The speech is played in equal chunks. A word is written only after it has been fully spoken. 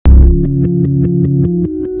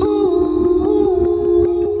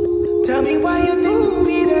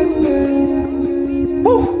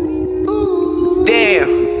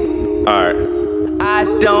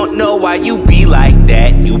why you be like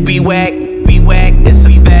that. You be whack, it's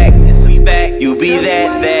a fact, You be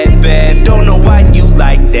that bad, don't know why you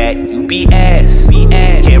like that. You be ass,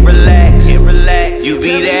 can't relax, You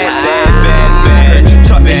be that bad. Heard you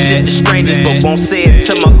talk this shit to strangers, but won't say it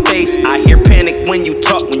to my face. I hear panic when you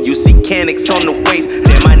talk, when you see 𝐤𝐤𝐞 on the waist.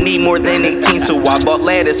 Damn, I need more than 18, so I bought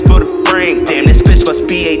ladders for the frame. Damn, this bitch must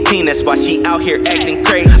be 18, that's why she out here acting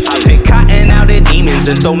crazy. I pick cotton out of demons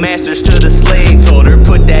and throw masters to the slaves. Told her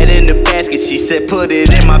put that in the basket, she said put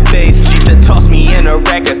it in my face. She said toss me in a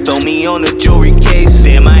rack or throw me on a jewelry case.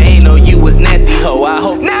 Damn, I ain't know you was nasty, ho, I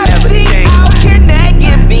hope now never she change. Out here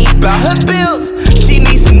nagging me about her bills. She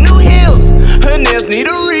needs some new heels, her nails need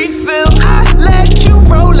a refill. I let you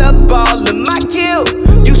roll up all of my kill.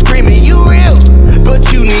 You screaming you real,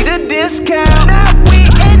 but you need a discount. Now we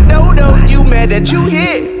ain't no, you mad that you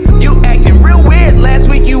hit. You acting real weird, last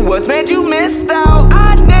week you was mad you missed out.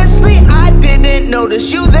 Honestly, I didn't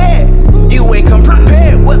notice you there. You ain't come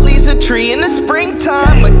prepared, what leaves a tree in the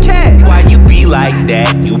springtime? A cat. Why you be like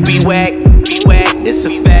that? You be whack, it's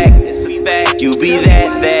a fact, You be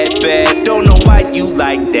that bad, don't know why you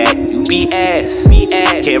like that. You be ass,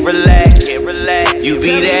 can't relax, You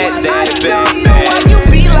be that bad. Why you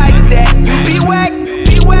be like that? You be whack,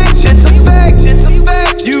 shit's a fact,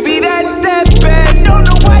 You be that bad, don't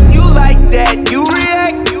know why you like that. You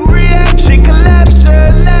react, shit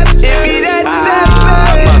collapses. It be that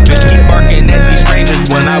bad. My bitch keep barking at these strangers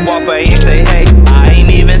when I walk by and say hey. I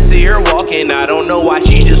ain't even see her walking, I don't know why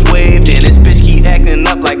she just waved. And this bitch keep acting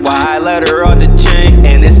up like why I let her off the chain.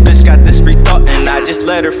 And this bitch got this free thought and I just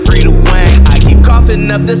let her free to wang. I keep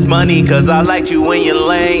coughing up this money cause I liked you in your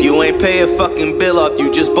lane. You ain't pay a fucking bill off,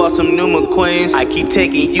 you just bought some new McQueens. I keep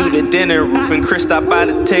taking you to dinner, Roof and Chris stop by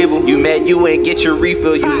the table. You mad you ain't get your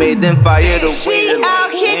refill, you made them fire the waiter. She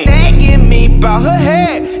out here nagging me about her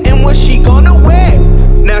hair and what she gonna wear.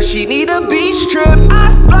 Now she need a beach trip,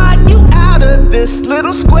 I fly you out of this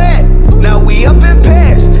little square. Now we up in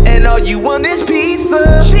Paris and all you want is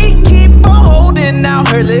pizza. She keep on holding out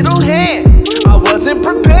her little hand. I wasn't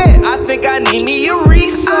prepared, I think I need me a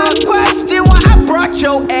reset. I question why I brought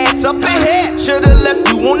your ass up in here.